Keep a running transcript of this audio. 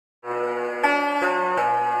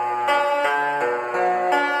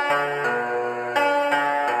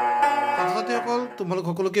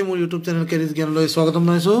সকলোকে মোৰ YouTube channel carries জ্ঞানলৈ স্বাগতম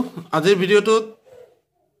জনাইছো। আজিৰ ভিডিঅ'টোত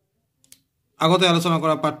আগতে আলোচনা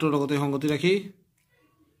কৰা পাঠটোৰ লগতে সংগতি ৰাখি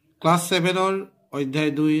ক্লাছ 7 ৰ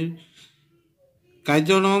অধ্যায় 2 ৰ কাৰ্য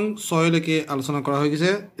নং 6 লৈকে আলোচনা কৰা হৈ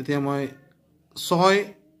গৈছে। এতিয়া মই 6,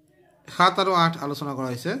 7 আৰু 8 আলোচনা কৰা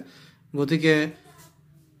হৈছে। গতিকে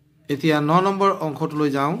এতিয়া 9 নম্বৰ অংশটোলৈ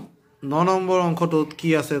যাওঁ। 9 নম্বৰ অংশটোত কি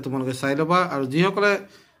আছে তোমালোকে চাই ল'বা, আৰু যিসকলে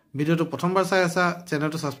ভিডিঅ'টো প্ৰথমবাৰ চাই আছা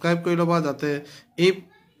চেনেলটো ছাবস্ক্ৰাইব কৰি ল'বা, যাতে এই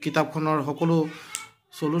কিতাপখনৰ সকলো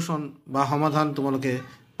সলিউশন বা সমাধান তোমালোকে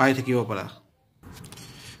পাই থাকিব পাৰা।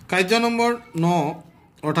 কাৰ্য নম্বৰ 9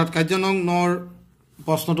 অৰ্থাৎ কাৰ্য নং 9 ৰ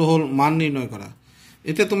প্ৰশ্নটো হ'ল মান নিৰ্ণয় কৰা।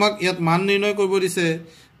 এতিয়া তোমাক ইয়াত মান নিৰ্ণয় কৰিব দিছে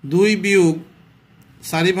 2 বিয়োগ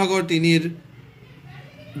 4/3 ৰ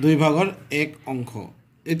 2/1 অংশ।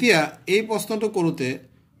 এতিয়া এই প্ৰশ্নটো কৰোঁতে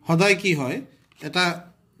সদায় কি হয়, এটা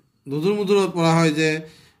দুধুৰ মুধুৰত পৰা হয় যে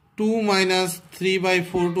 2 -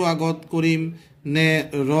 3/4 টো আগত কৰিম নে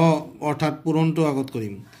ৰ অৰ্থাৎ পূৰণটো আগত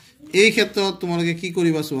কৰিম। এই ক্ষেত্ৰত তোমালোকে কি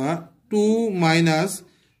কৰিবা চোৱা, 2 -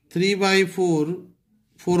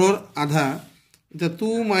 3/4 ৰ আধা। এতিয়া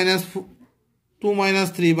 2 -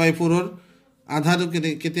 3/4 ৰ আধাটো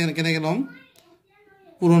কেনেকৈ ল'ম,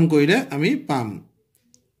 পূৰণ কৰিলে আমি পাম।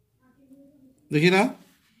 দেখিলা?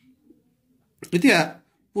 এতিয়া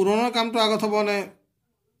পূৰণৰ কামটো আগত হ'ব নে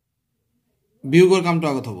বিয়োগৰ কামটো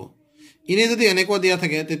আগত হ'ব? ইনে যদি এনেকুৱা দিয়া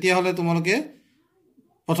থাকে তেতিয়াহ'লে তোমালোকে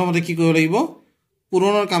প্ৰথমতে কি কৰিব লাগিব,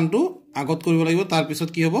 পূৰণৰ কামটো আগত কৰিব লাগিব, তাৰপিছত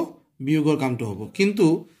কি হ'ব, বিয়োগৰ কামটো হ'ব। কিন্তু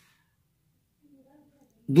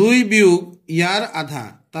 2 বিয়োগ ইয়াৰ আধা,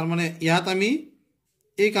 তাৰমানে ইয়াত আমি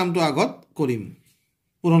এই কামটো আগত কৰিম,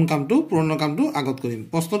 পূৰণৰ কামটো আগত কৰিম।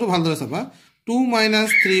 প্ৰশ্নটো ভালদৰে চাবা, 2 -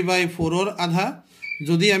 3/4 ৰ আধা।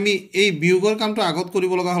 যদি আমি এই বিয়োগৰ কামটো আগত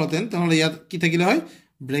কৰিব লগা হ'লহেঁতেন তেনেহ'লে ইয়াত কি থাকিলে হয়,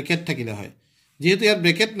 ব্ৰেকেট থাকিলে হয়। যিহেতু ইয়াত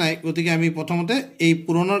ব্ৰেকেট নাই, গতিকে আমি প্ৰথমতে এই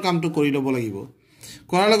পূৰণৰ কামটো কৰি ল'ব লাগিব।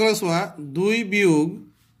 কৰাৰ লগে লগে চোৱা, 2 বিয়োগ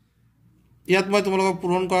ইয়াত মই তোমালোকক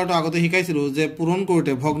পূৰণ কৰাটো আগতে শিকাইছিলোঁ যে পূৰণ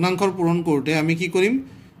কৰোঁতে, ভগ্নাংশৰ পূৰণ কৰোঁতে আমি কি কৰিম,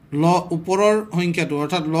 ওপৰৰ সংখ্যাটো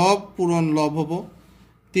অৰ্থাৎ লৱ পূৰণ লৱ হ'ব,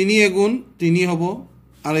 3 এগুণ 3 হ'ব,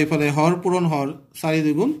 আৰু এইফালে হৰ পূৰণ হৰ, 4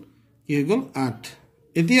 দুগুণ কি হৈ গ'ল 8।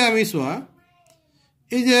 এতিয়া আমি চোৱা,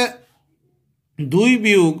 এই যে 2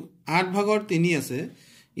 বিয়োগ 8/3 আছে,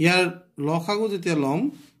 ইয়াৰ লসাগু যেতিয়া ল'ম,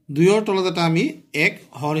 2ৰ তলত এটা আমি 1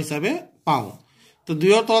 হৰ হিচাপে পাওঁ। তো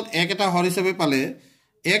 2ৰ তলত 1 এটা হৰ হিচাপে পালে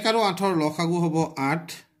 1 আৰু 8ৰ লসাগু হ'ব 8।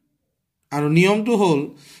 আৰু নিয়মটো হ'ল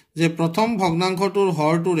যে প্ৰথম ভগ্নাংশটোৰ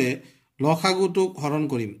হৰটোৰে লসাগুটোক হৰণ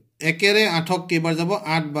কৰিম। 1ৰে 8ক কেইবাৰ যাব,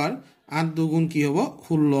 8 বাৰ, 8 দুগুণ কি হ'ব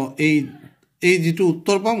 16। এই যিটো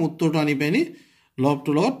উত্তৰ পাম, উত্তৰটো আনি পানি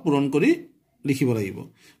লবটোৰ লগত পূৰণ কৰি লিখিব লাগিব।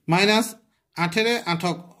 মাইনাছ 8ৰে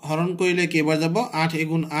 8ক হৰণ কৰিলে কেইবাৰ যাব, 8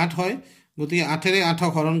 এগুণ 8 হয়, গতিকে 8ৰে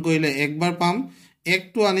 8ক হৰণ কৰিলে 1 বাৰ পাম।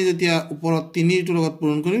 1টো আনি যেতিয়া ওপৰত 3টোৰ লগত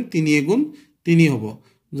পূৰণ কৰিম, 3 এগুণ 3 হ'ব।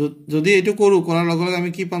 যদি এইটো কৰাৰ লগে লগে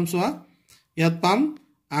আমি কি পাম চোৱা, ইয়াত পাম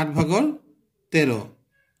 8/13।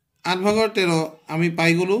 8/13 আমি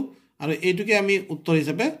পাই গ'লোঁ, আৰু এইটোকে আমি উত্তৰ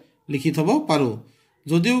হিচাপে লিখি থ'ব পাৰোঁ।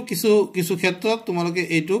 যদিও কিছু ক্ষেত্ৰত তোমালোকে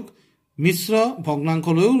এইটোক মিশ্ৰ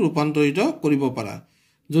ভগ্নাংশলৈও ৰূপান্তৰিত কৰিব পাৰা।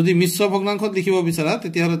 যদি মিশ্ৰ ভগ্নাংশত লিখিব বিচাৰা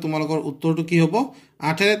তেতিয়াহ'লে তোমালোকৰ উত্তৰটো কি হ'ব,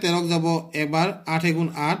 8ৰে 13ক যাব এবাৰ, 8 এগুণ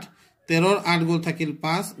 8, 13ৰ 8 গ'ল থাকিল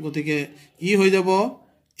 5, গতিকে ই হৈ যাব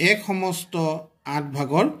 1 সমস্ত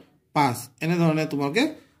 8/5। এনেধৰণে তোমালোকে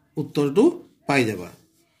উত্তৰটো পাই যাবা।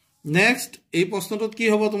 নেক্সট এই প্ৰশ্নটোত কি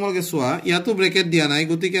হ'ব তোমালোকে চোৱা, ইয়াতো ব্ৰেকেট দিয়া নাই,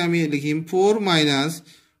 গতিকে আমি লিখিম 4 -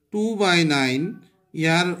 2/9।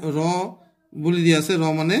 ইয়াৰ ৰ বুলি দিয়া আছে, ৰ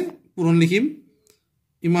মানে পূৰণ লিখিম,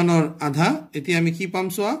 ইমানৰ আধা। এতিয়া আমি কি পাম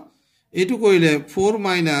চোৱা, এইটো কৰিলে 4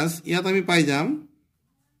 - ইয়াত আমি পাই যাম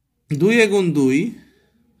 2 এগুণ 2,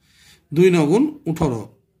 2 9গুণ 18।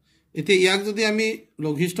 এতিয়া ইয়াক যদি আমি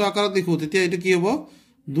লঘিষ্ঠ আকাৰত লিখোঁ তেতিয়া এইটো কি হ'ব,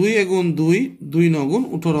 2 এগুণ 2, 2 9গুণ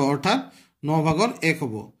 18, অৰ্থাৎ 9/1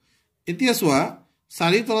 হ'ব। এতিয়া চোৱা,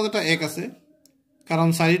 4ৰ তলত এটা 1 আছে, কাৰণ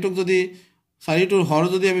 4টোৰ হৰ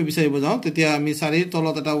যদি আমি বিচাৰিব যাওঁ তেতিয়া আমি 4ৰ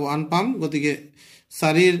তলত এটা 1 পাম, গতিকে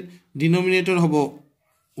 4ৰ ডিনমিনেটৰ হ'ব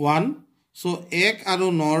 1। চ' 1 আৰু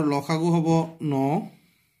 9ৰ লসাগু হ'ব 9।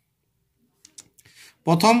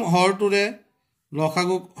 প্ৰথম হৰটোৰে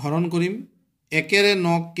লসাগুক হৰণ কৰিম, 1ৰে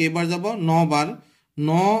 9ক কেইবাৰ যাব, 9 বাৰ,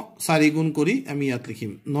 9 4 গুণ কৰি আমি ইয়াত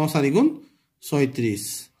লিখিম, 9 4 গুণ 36।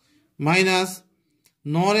 মাইনাছ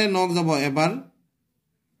 9ৰে 9ক যাব এবাৰ,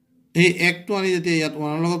 এই 1টো আনি যেতিয়া ইয়াত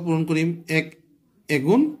 1ৰ লগত পূৰণ কৰিম, 1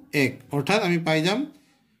 এগুণ 1, অৰ্থাৎ আমি পাই যাম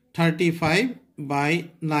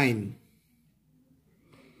 35/9।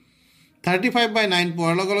 35/9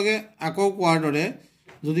 পোৱাৰ লগে লগে আকৌ কোৱাৰ দৰে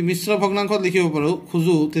যদি মিশ্ৰ ভগ্নাংশত লিখিব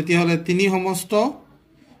খোজোঁ তেতিয়াহ'লে 3 সমস্ত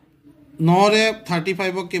 9ৰে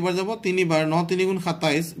 35ক কেইবাৰ যাব 3বাৰ 9 3 গুণ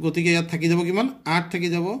 27 গতিকে ইয়াত থাকি যাব কিমান 8 থাকি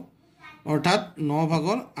যাব অৰ্থাৎ 9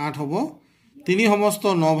 ভাগৰ 8 হ'ব 3 সমস্ত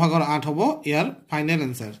 9 ভাগৰ 8 হ'ব ইয়াৰ ফাইনেল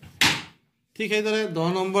এনসাৰ ঠিক সেইদৰে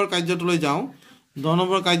 10 নম্বৰ কাৰ্যটোলৈ যাওঁ 10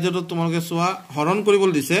 নম্বৰ কাৰ্যটোত তোমালোকে চোৱা হৰণ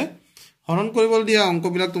কৰিবলৈ দিছে হৰণ কৰিবলৈ দিয়া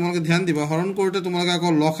অংকবিলাক তোমালোকে ধ্যান দিবা হৰণ কৰোঁতে তোমালোকে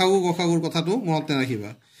আকৌ লসাগু গসাগুৰ কথাটো মনত ৰাখিবা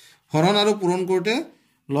হৰণ আৰু পূৰণ কৰোঁতে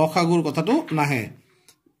লসাগুৰ কথাটো নাহে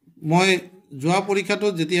মই যোৱা পৰীক্ষাটো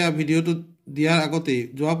যেতিয়া ভিডিঅ'টো দিয়াৰ আগতে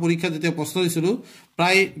যোৱা পৰীক্ষাত যেতিয়া প্ৰশ্ন দিছিলোঁ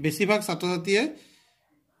প্ৰায় বেছিভাগ ছাত্ৰ-ছাত্ৰীয়ে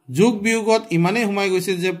যোগ বিয়োগত ইমানেই সোমাই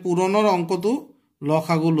গৈছিল যে পূৰণৰ অংকটো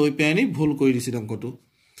লসাগু লৈ পেনি ভুল কৰি দিছিল অংকটো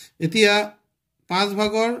এতিয়া 5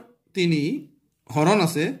 ভাগৰ 3 হৰণ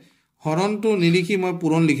আছে হৰণটো নিলিখি মই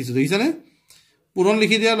পূৰণ লিখিছোঁ দেখিছানে পূৰণ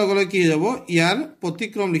লিখি দিয়াৰ লগে লগে কি হৈ যাব ইয়াৰ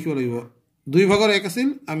প্ৰতিক্ৰম লিখিব লাগিব 2 ভাগৰ 1 আছিল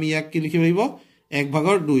আমি ইয়াক কি লিখিব লাগিব 1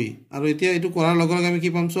 ভাগৰ 2 আৰু এতিয়া এইটো কৰাৰ লগে লগে আমি কি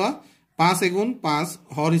পাম চোৱা 5 গুণ 5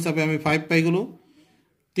 হৰ হিচাপে আমি 5 পাই গলো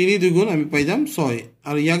 3 2 গুণ আমি পাই যাম 6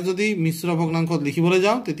 আৰু ইয়াক যদি মিশ্ৰ ভগ্নাংশত লিখিবলৈ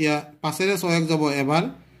যাওঁ তেতিয়া 5 ৰে 6 যাব এবাৰ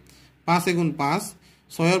 5 গুণ 5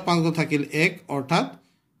 6 ৰ 5 গৈ থাকিল 1 অৰ্থাৎ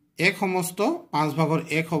 1 সমস্ত 5 ভাগৰ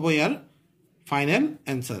 1 হ'ব year final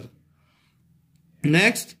answer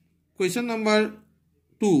next question number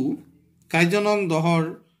 2 কাৰ্য নং 10ৰ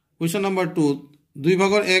কুৱেশ্যন নম্বৰ 2 2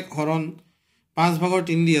 ভাগৰ 1 হৰণ 5 ভাগৰ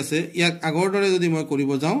 3 দি আছে ইয়াক আগৰ দৰে যদি মই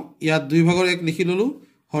কৰিব যাওঁ ইয়াত 2 ভাগৰ 1 লিখি ললো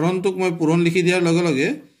হৰণটোক মই পূৰণ লিখি দিয়াৰ লগে লগে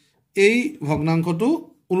এই ভগ্নাংশটো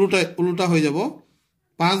উল্টা হৈ যাব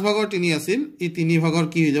 5 ভাগৰ 3 আছিল ই 3 ভাগৰ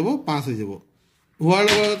কি হৈ যাব 5 হৈ যাব হোৱাৰ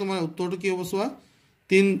লগে লগে তোমাৰ উত্তৰটো কি হ'ব চোৱা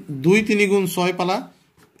 2 3 গুণ 6 পালা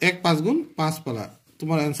 1 5 গুণ 5 পালা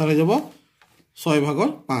তোমাৰ এনসাৰ হৈ যাব 6 ভাগৰ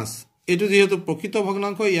 5 এটো যেহেতু প্ৰকৃত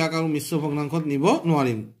ভগ্নাংশ ইয়াক আৰু মিশ্ৰ ভগ্নাংশত নিব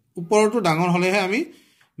নোৱাৰিম ওপৰটো ডাঙৰ হলেহে আমি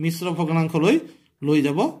মিশ্ৰ ভগ্নাংশলৈ লৈ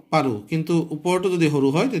যাব পাৰো কিন্তু ওপৰটো যদি সৰু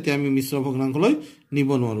হয় তেতিয়া আমি মিশ্ৰ ভগ্নাংশলৈ নিব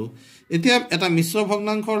নোৱাৰো এতিয়া এটা মিশ্ৰ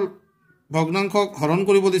ভগ্নাংশক হৰণ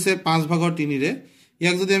কৰিব দিছে 5 ভাগৰ 3 ৰে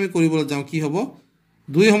ইয়াক যদি আমি কৰিবলৈ যাওঁ কি হ'ব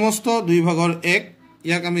 2 সমস্ত 2 ভাগৰ 1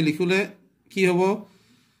 ইয়াক আমি লিখিলে কি হ'ব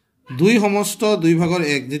 2 সমস্ত 2 ভাগৰ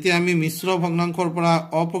 1 যেতিয়া আমি মিশ্ৰ ভগ্নাংশৰ পৰা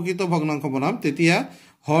অপ্ৰকৃত ভগ্নাংশ বনাম তেতিয়া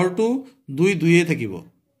হৰটো 2 2 এ থাকিব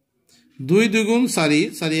 2 2 গুণ 4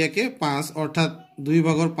 4 একে 5 অৰ্থাৎ 2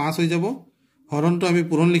 ভাগৰ 5 হৈ যাব হৰণটো আমি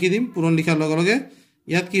পূৰণ লিখি দিম পূৰণ লিখাৰ লগে লগে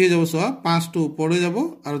ইয়াত কি হৈ যাব চোৱা 5 টো ওপৰলৈ যাব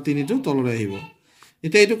আৰু 3 টো তললৈ আহিব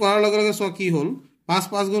এতিয়া এইটো কৰাৰ লগে লগে চোৱা কি হ'ল 5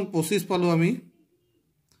 5 গুণ 25 পালো আমি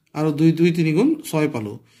আৰু 2 2 3 গুণ 6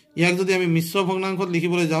 পালো ইয়াক যদি আমি মিশ্ৰ ভগ্নাংশত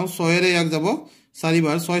লিখিবলৈ যাওঁ 6 ৰে ইয়াক যাব 4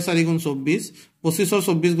 বাৰ 6 4 গুণ 24 25 ৰ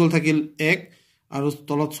 24 গল থাকিল 1 আৰু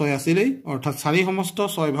তলত 6 আছিলেই অৰ্থাৎ 4 সমস্ত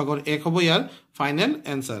 6 ভাগৰ 1 হ'ব ইয়াৰ ফাইনেল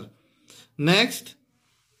এনসাৰ নেক্সট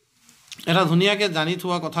এটা ধুনিয়াকে জানি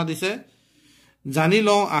থোৱা কথা দিছে জানি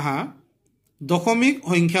লওঁ আহা দশমিক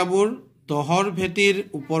সংখ্যাবোৰ 10ৰ ভেটিৰ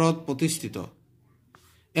ওপৰত প্ৰতিষ্ঠিত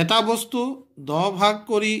এটা বস্তু 10 ভাগ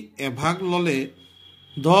কৰি এভাগ ললে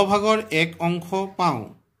 10 ভাগৰ 1 অংশ পাওঁ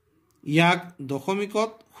ইয়াক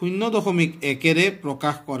দশমিকত 0.1 ৰে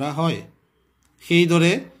প্ৰকাশ কৰা হয়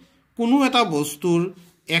সেইদৰে কোনো এটা বস্তুৰ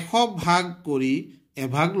 100 ভাগ কৰি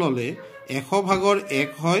এভাগ ললে 100 ভাগৰ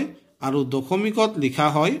 1 হয় আৰু দশমিকত লিখা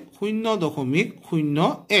হয়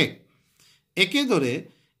 0.01 একেদৰে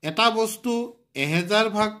এটা বস্তু 1000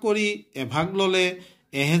 ভাগ কৰি এভাগ ললে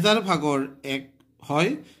 1000 ভাগৰ 1 হয়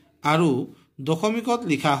আৰু দশমিকত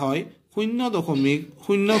লিখা হয়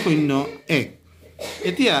 0.001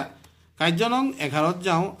 এতিয়া কাৰ্য নং 11ত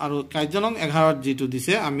যাওঁ আৰু কাৰ্য নং 11ত যেটো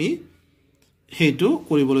দিছে আমি হেতু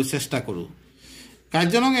কৰিবলৈ চেষ্টা কৰো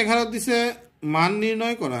কাৰ্য নং 11ত দিছে মান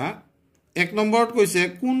নিৰ্ণয় কৰা 1 নম্বৰত কৈছে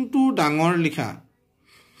কোনটো ডাঙৰ লিখা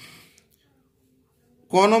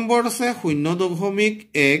ক নম্বৰত আছে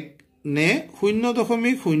 0.1 নে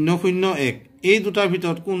 0.001 এই দুটাৰ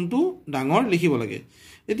ভিতৰত কোনটো ডাঙৰ লিখিব লাগে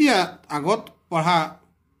এতিয়া আগত পঢ়া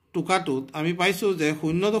টুকাটোত আমি পাইছো যে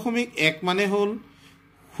 0.1 মানে হল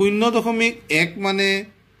 0.1 মানে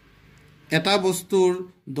এটা বস্তুৰ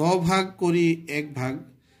 10 ভাগ কৰি 1 ভাগ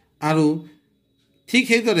আৰু ঠিক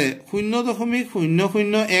সেইদৰে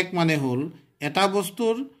 0.001 মানে হল এটা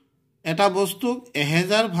বস্তুক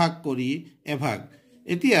 1000 ভাগ কৰি এভাগ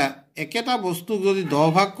এতিয়া একেটা বস্তুক যদি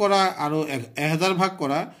 10 ভাগ কৰা আৰু 1000 ভাগ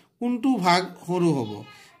কৰা কোনটো ভাগ সৰু হ'ব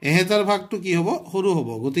 1000 ভাগটো কি হ'ব সৰু হ'ব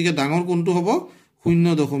গতিকে ডাঙৰ কোনটো হ'ব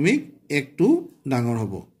 0.1 টো ডাঙৰ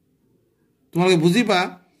হ'ব তোমালোকে বুজিবা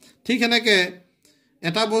ঠিক এনেকে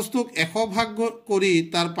এটা বস্তুক 100 ভাগ কৰি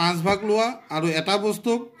তাৰ 5 ভাগ লোৱা আৰু এটা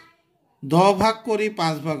বস্তুক 10 ভাগ কৰি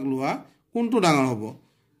 5 ভাগ লোৱা কোনটো ডাঙৰ হ'ব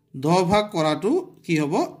 10 ভাগ কৰাটো কি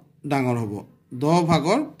হ'ব ডাঙৰ হ'ব 10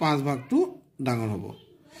 ভাগৰ 5 ভাগটো ডাঙৰ হ'ব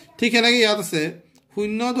ঠিক এনেকে ইয়াত আছে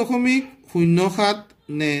 0.07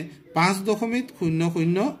 নে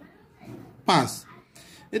 5.00 5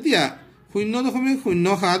 এতিয়া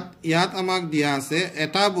 0.07 ইয়াত আমাক দিয়া আছে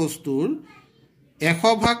এটা বস্তুৰ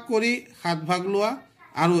 100 ভাগ কৰি 7 ভাগ লোৱা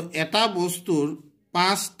আৰু এটা বস্তুৰ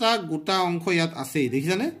 5টা গোটা অংশ ইয়াত আছে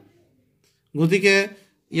দেখিছানে গতিকে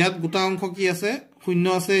ইয়াত গোটা অংশ কি আছে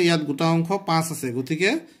 0 আছে ইয়াত গোটা অংশ 5 আছে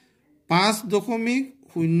গতিকে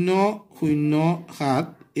 5.007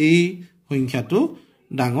 এই সংখ্যাটো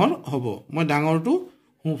ডাঙৰ হ'ব মই ডাঙৰটো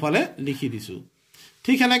সোঁফালে লিখি দিছো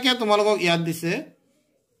ঠিক এনেকৈ তোমালোকক ইয়াত দিছে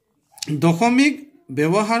দশমিক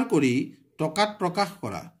ব্যৱহাৰ কৰি টকাত প্ৰকাশ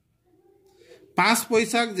কৰা 5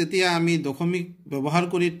 পইচাক যেতিয়া আমি দশমিক ব্যৱহাৰ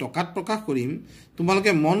কৰি টকাত প্ৰকাশ কৰিম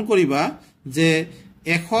তোমালোকে মন কৰিবা যে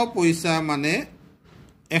 100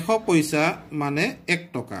 পইচা মানে 1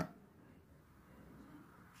 টকা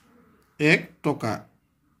 1 টকা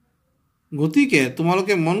গতিকে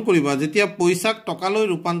তোমালোকে মন কৰিবা যেতিয়া পইচাক টকালৈ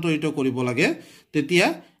ৰূপান্তৰিত কৰিব লাগে তেতিয়া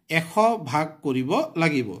 100 ভাগ কৰিব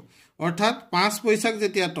লাগিব অৰ্থাৎ 5 পইচাক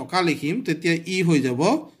যেতিয়া টকা লিখিম তেতিয়া ই হৈ যাব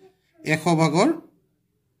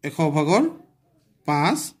 100 ভাগৰ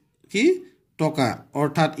 5 কি টকা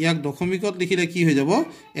অৰ্থাৎ ইয়াক দশমিকত লিখিলে কি হৈ যাব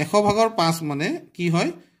 100 ভাগৰ 5 মানে কি হয়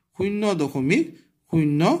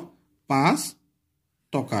 0.05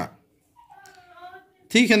 টকা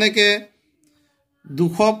ঠিক এনেকৈ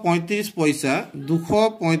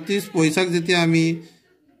 235 পইচাক যেতিয়া আমি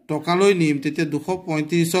টকালৈ নিম তেতিয়া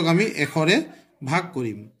 235ক আমি 100ৰে ভাগ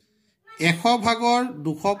কৰিম 100 ভাগৰ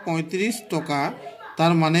 235 টকা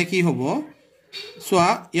তাৰ মানে কি হ'ব চোৱা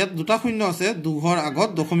ইয়াত দুটা শূন্য আছে দুঘৰ আগত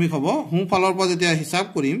দশমিক হ'ব সোঁফালৰ পৰা যেতিয়া হিচাপ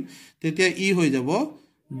কৰিম তেতিয়া ই হৈ যাব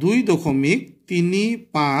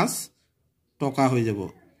 2.35 টকা হৈ যাব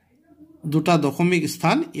দুটা দশমিক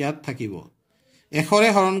স্থান ইয়াত থাকিব 100ৰে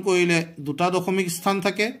হৰণ কৰিলে দুটা দশমিক স্থান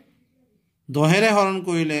থাকে 10ৰে হৰণ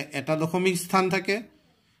কৰিলে এটা দশমিক স্থান থাকে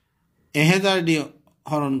 1000 দি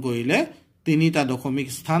হৰণ কৰিলে তিনিটা দশমিক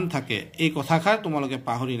স্থান থাকে এই কথাষাৰ তোমালোকে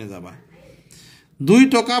পাহৰি নাযাবা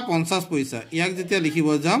 2 টকা 50 পইচা ইয়াক যেতিয়া লিখিব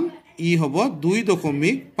যাম ই হ'ব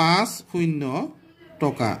 2.50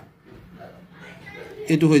 টকা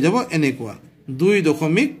এটো হৈ যাব এনেকুৱা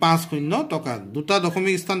 2.50 টকা দুটা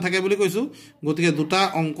দশমিক স্থান থাকে বুলি কৈছো গতিকে দুটা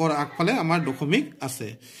অংকৰ আগফালে আমাৰ দশমিক আছে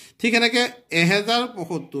ঠিক এনেকৈ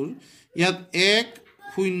 1075 ইয়াত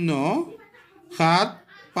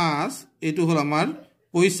 1075 এটো হল আমাৰ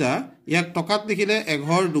পইচা ইয়াক টকাত লিখিলে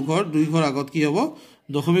এঘৰ দুঘৰ দুই ঘৰ আগত কি হ'ব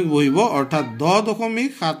দশমিক বহিব অৰ্থাৎ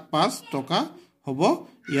 10.75 টকা হ'ব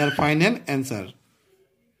ইয়াৰ ফাইনেল এনসাৰ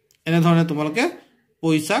এনে ধৰণে তোমালোকে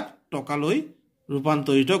পইচাক টকালৈ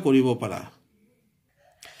ৰূপান্তৰিত কৰিব পাৰা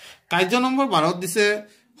কাৰ্য নম্বৰ 12 দিছে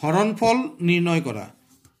হৰণফল নিৰ্ণয় কৰা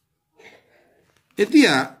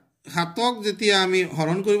এতিয়া হাতক যেতিয়া আমি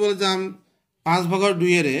হৰণ কৰিবলৈ যাম 5 ভাগৰ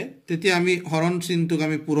 2ৰে তেতিয়া আমি হৰণ চিহ্নটোক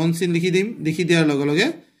আমি পূৰণ চিহ্ন লিখি দিম লিখি দিয়াৰ লগে লগে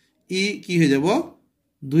ই কি হৈ যাব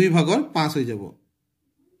 2 ভাগৰ 5 হৈ যাব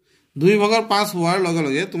 2 ভাগৰ 5 হোৱাৰ লগে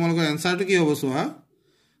লগে তোমালোকৰ এনসাৰটো কি হ'ব চোৱা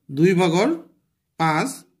 2 ভাগৰ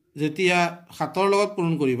 5 যেতিয়া 7ৰ লগত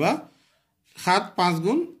পূৰণ কৰিবা 7 5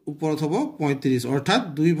 গুণ ওপৰত হ'ব 35 অৰ্থাৎ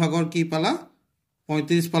 2 ভাগৰ কি পালা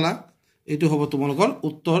 35 পালা এটো হ'ব তোমালোকৰ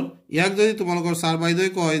উত্তৰ ইয়াক যদি তোমালোকৰ স্যাৰ বাইদেউ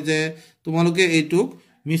কয় যে তোমালোকে এইটোক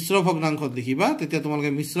মিশ্ৰ ভগ্নাংশত লিখিবা তেতিয়া তোমালোকে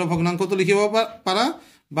মিশ্ৰ ভগ্নাংশটো লিখিব পাৰা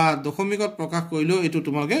বা দশমিকত প্ৰকাশ কৰিলেও এটো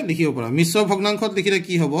তোমালোকে লিখিব পাৰা মিশ্ৰ ভগ্নাংশত লিখিলে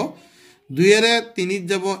কি হ'ব 2ৰে 3ত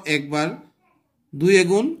যাব একবাৰ 2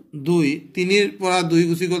 গুণ 2 3ৰ পৰা 2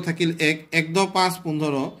 গুচি গ'ল থাকিল 1 1 10 5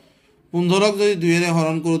 15 15ক যদি 2ৰে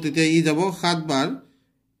হৰণ কৰো তেতিয়া ই যাব 7 বাৰ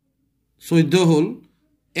 14 হল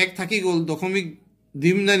 1 থাকি গ'ল দশমিক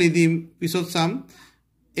দিম না নিদিম পিছত চাম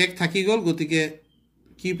 1 থাকি গ'ল গতিকে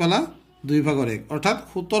কি পালা 2 ভাগৰ 1 অৰ্থাৎ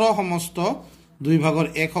 17 সমস্ত 2 ভাগৰ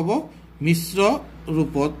 1 হ'ব মিশ্ৰ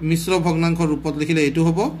ৰূপত মিশ্ৰ ভগ্নাংশৰ ৰূপত লিখিলে এটো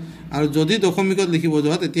হ'ব আৰু যদি দশমিকত লিখিব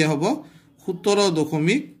যোৱা তেতিয়া হ'ব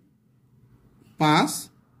 17.5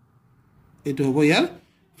 এটো হ'ব ইয়াৰ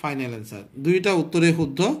ফাইনেল আনসাৰ দুইটা উত্তৰে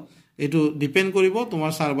শুদ্ধ এটো ডিপেন্ড কৰিব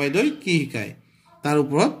তোমাৰ স্যাৰ বাইদেউ কি শিকায় তাৰ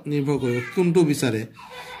ওপৰত নিৰ্ভৰ কৰিব কোনটো বিচাৰে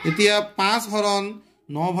এতিয়া 5 হৰণ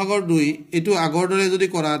 9 ভাগৰ 2 এটো আগৰ দৰে যদি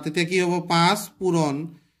কৰা তেতিয়া কি হ'ব 5 পূৰণ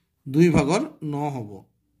 2 ভাগৰ 9 হ'ব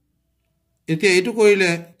এতিয়া এটো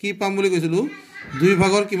কৰিলে কি পাম বুলি কৈছিলো 2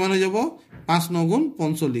 ভাগৰ কিমান হৈ যাব 5 9 গুণ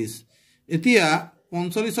 45 এতিয়া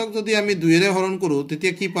 45ক যদি আমি 2ৰে হৰণ কৰো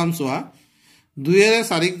তেতিয়া কি পাম চোৱা 2ৰে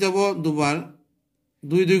 4ক যাব দুবাৰ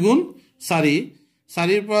 2 2 গুণ 4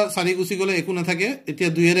 4ৰ পৰা 4 গুচি গলে একো নাথাকে এতিয়া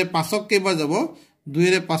 2ৰে 5ক কেইবাৰ যাব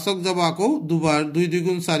 2ৰে 5ক যাব আকৌ দুবাৰ 2 2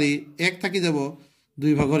 গুণ 4 1 থাকি যাব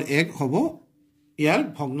 2 ভাগৰ 1 হ'ব ইয়াৰ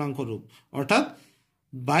ভগ্নাংশ ৰূপ অৰ্থাৎ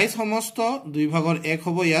 22 সমস্ত 2 ভাগৰ 1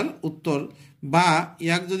 হ'ব ইয়াৰ উত্তৰ বা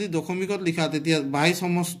ইয়াক যদি দশমিকত লিখা তেতিয়া 22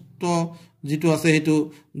 সমস্ত যেটো আছে হেতু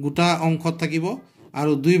গোটা অংশত থাকিব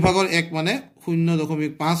আৰু 2/1 মানে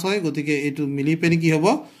 0.5 হয় গতিকে এইটো মিলি পেনি কি হ'ব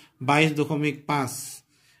 22.5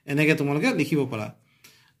 এনেকে তোমালোকে লিখিব পাৰা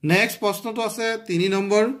নেক্সট প্ৰশ্নটো আছে 3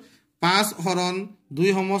 নম্বৰ 5 হৰণ 2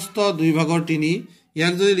 সমস্ত 2/3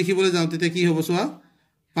 ইয়াক যদি লিখিবলৈ যাওঁ তেতিয়া কি হ'ব চোৱা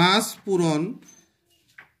 5 পূৰণ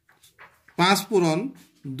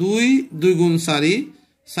 2 2 গুণ 4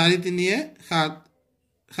 4 3 7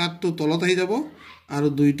 7 টো তলত আহি যাব আৰু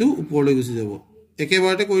 2 টো ওপৰলৈ গুচি যাব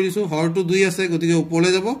একেবাৰতে কৈ দিছো হৰটো 2 আছে গতিকে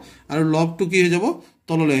ওপৰলৈ যাব আৰু লবটো কি হৈ যাব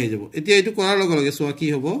তললৈ আহি যাব এতিয়া এইটো কৰাৰ লগে লগে চোৱা কি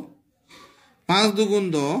হ'ব 5 2 গুণ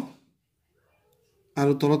 10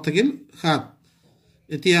 আৰু তলত থাকিল 7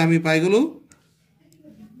 এতিয়া আমি পাই গলো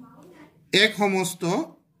 1 সমস্ত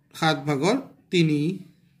 7/3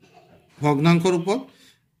 ভগ্নাংশ ৰূপত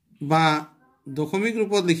বা দশমিক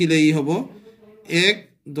ৰূপত লিখিলে ই হ'ব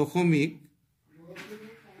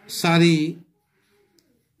 1.4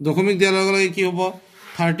 দশমিক দিয়াৰ লগে লগে কি হ'ব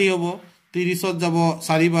 30 হ'ব 30ত যাব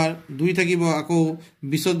 4 বাৰ 2 থাকিব আকৌ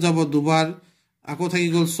 20ত যাব 2 বাৰ আকৌ থাকি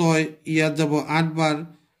গ'ল 6 ইয়াত যাব 8 বাৰ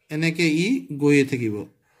এনেকে ই গৈয়ে থাকিব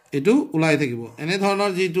এটো উলাই থাকিব এনে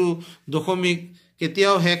ধৰণৰ যেটো দশমিক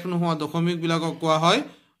কেতিয়াও হেক নোহোৱা দশমিক বিলাকক কোৱা হয়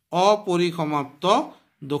অপৰিসমাপ্ত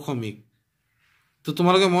দশমিক তো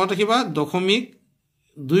তোমালোকে মনত ৰাখিবা দশমিক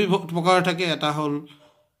দুই প্ৰকাৰ থাকে এটা হল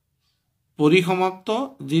পৰিসমাপ্ত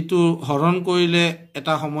যেটো হৰণ কৰিলে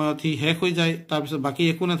এটা সময়ত হি হেক হৈ যায় তাৰ পিছত বাকি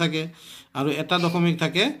একো নাথাকে আৰু এটা দশমিক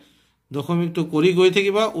থাকে দশমিকটো কৰি গৈ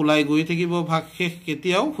থাকিবা উলাই গৈ থাকিব ভাগ শেষ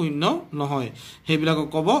কেতিয়াও শূন্য নহয় হেবিলাকক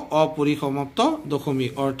ক'ব অপৰিসমাপ্ত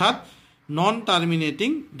দশমিক অৰ্থাৎ নন টাৰ্মিনেটিং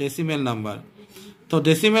ডেসিমেল নাম্বাৰ তো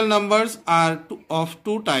decimal নাম্বাৰস are of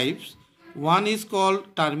two types one is called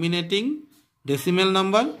terminating decimal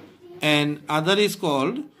number and other is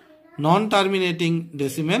called non terminating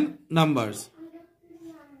decimal numbers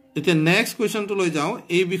এতিয়া নেক্সট কোৱেশ্চন টো লৈ যাও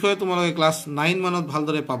এই বিষয়ে তোমালোকে ক্লাস 9 মানত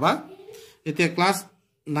ভালদৰে পাবা এতিয়া ক্লাস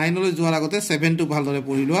 9 লৈ যোৱাৰ আগতে 7 টো ভালদৰে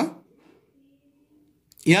পঢ়ি লোৱা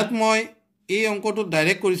ইয়াত মই এই অংকটো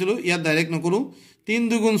ডাইৰেক্ট কৰিছিলো ইয়াত ডাইৰেক্ট নকৰো 3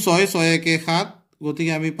 2 গুণ 6 6 1 7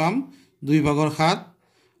 গতিকে আমি পাম 2/7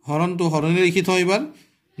 হৰণটো হৰণে লিখি থওঁ এবাৰ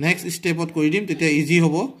নেক্সট স্টেপত কৰি দিম তেতিয়া ইজি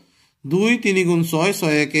হ'ব 2 3 গুণ 6 6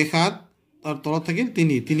 1 7 তাৰ তলত থাকিল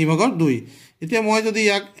 3 3/2 এতিয়া মই যদি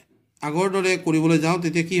ইয়াক আগৰ দৰে কৰিবলৈ যাওঁ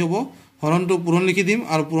তেতিয়া কি হ'ব হৰণটো পূৰণ লিখি দিম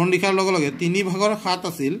আৰু পূৰণ লিখাৰ লগে লগে 3/7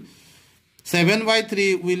 আছিল 7/3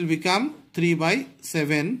 will become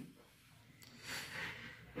 3/7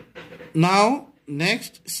 now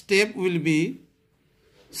next step will be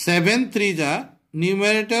 7 3 ja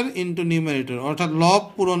numerator into numerator অর্থাৎ লব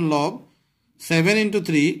পূরণ লব 7 into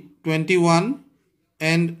 3 21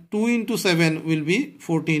 and 2 into 7 will be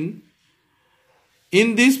 14 in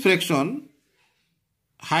this fraction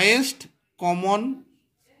highest common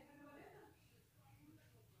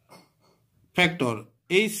factor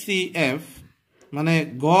HCF মানে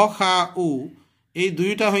গ খা উ এই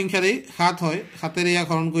দুইটা সংখ্যাৰে 7 হয় 7 এৰ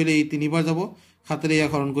হৰণ কইলে এই 3 বাৰ যাব 7 এৰ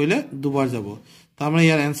হৰণ কইলে 2 বাৰ যাব তাৰমানে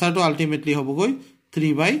ইয়াৰ এনসাৰটো আলটিমেটলি হ'ব গৈ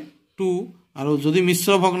 3/2 আৰু যদি মিশ্র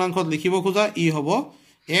ভগ্নাংশত লিখিব খোজা ই হ'ব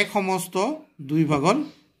 1 সমস্ত 2/1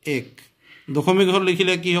 দশমিক ঘৰ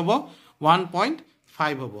লিখিলে কি হ'ব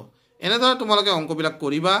 1.5 হ'ব এনেদৰে তোমালোকে অংকবিলাক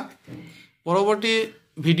কৰিবা পৰৱৰ্তী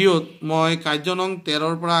ভিডিঅত মই কাৰ্য নং 13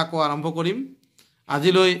 ৰ পৰা আকৌ আৰম্ভ কৰিম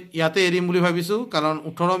আজিলৈ ইয়াতে এৰিম বুলি ভাবিছো কাৰণ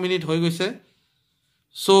 18 মিনিট হৈ গৈছে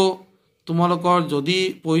সো তোমালোকৰ যদি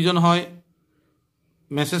প্ৰয়োজন হয়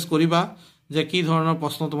মেসেজ কৰিবা যে কি ধৰণৰ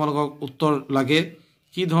প্ৰশ্ন তোমালোকক উত্তৰ লাগে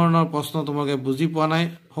কি ধৰণৰ প্ৰশ্ন তোমালোকে বুজি পোৱা নাই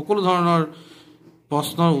সকলো ধৰণৰ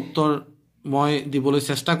প্ৰশ্নৰ উত্তৰ মই দিবলৈ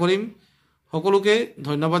চেষ্টা কৰিম সকলোকে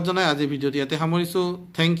ধন্যবাদ জনাই আজি ভিডিঅটো ইয়াতে সামৰিছো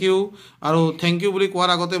থ্যাংক ইউ আৰু থ্যাংক ইউ বুলি কোৱাৰ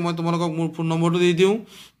আগতে মই তোমালোকক মোৰ ফোন নম্বৰটো দি দিও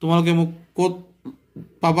তোমালোকে মোক কোড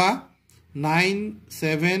পাবা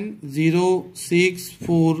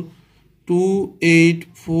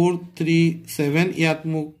 9706428437 ইয়াত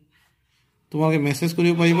মোক তোমালোকে মেসেজ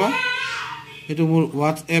কৰিব পাৰিবা এটো মোৰ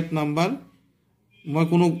WhatsApp নাম্বাৰ মই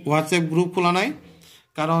কোনো WhatsApp গ্ৰুপ খোলা নাই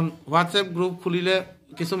কাৰণ WhatsApp গ্ৰুপ খুলিলে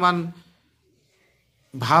কিছুমান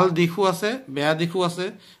ভাল দিশো আছে বেয়া দিশো আছে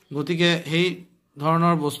গতিকে সেই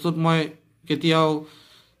ধৰণৰ বস্তুত মই কেতিয়াও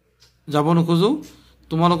যাব নখোজো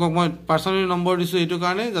তোমালোকক মই পাৰ্সোনালি নম্বৰ দিছো এটো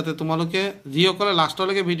কাৰণে যাতে তোমালোকে যিসকলে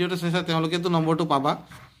লাষ্টলৈকে ভিডিঅটো চাইছা তেওঁলোকে তো নম্বৰটো পাবা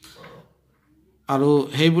আৰু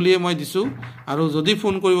হেই বুলিয়ে মই দিছো আৰু যদি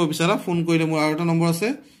ফোন কৰিব বিচাৰা ফোন কৰিলে মোৰ আৰু এটা নম্বৰ আছে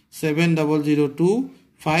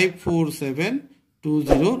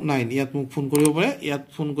 7002547209 ইয়াত মোক ফোন কৰিব পাৰে ইয়াত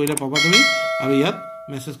ফোন কৰিলে পাবা তুমি আৰু ইয়াত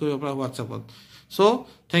মেসেজ কৰিব পাৰা WhatsAppত so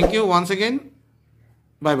thank you once again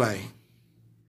bye bye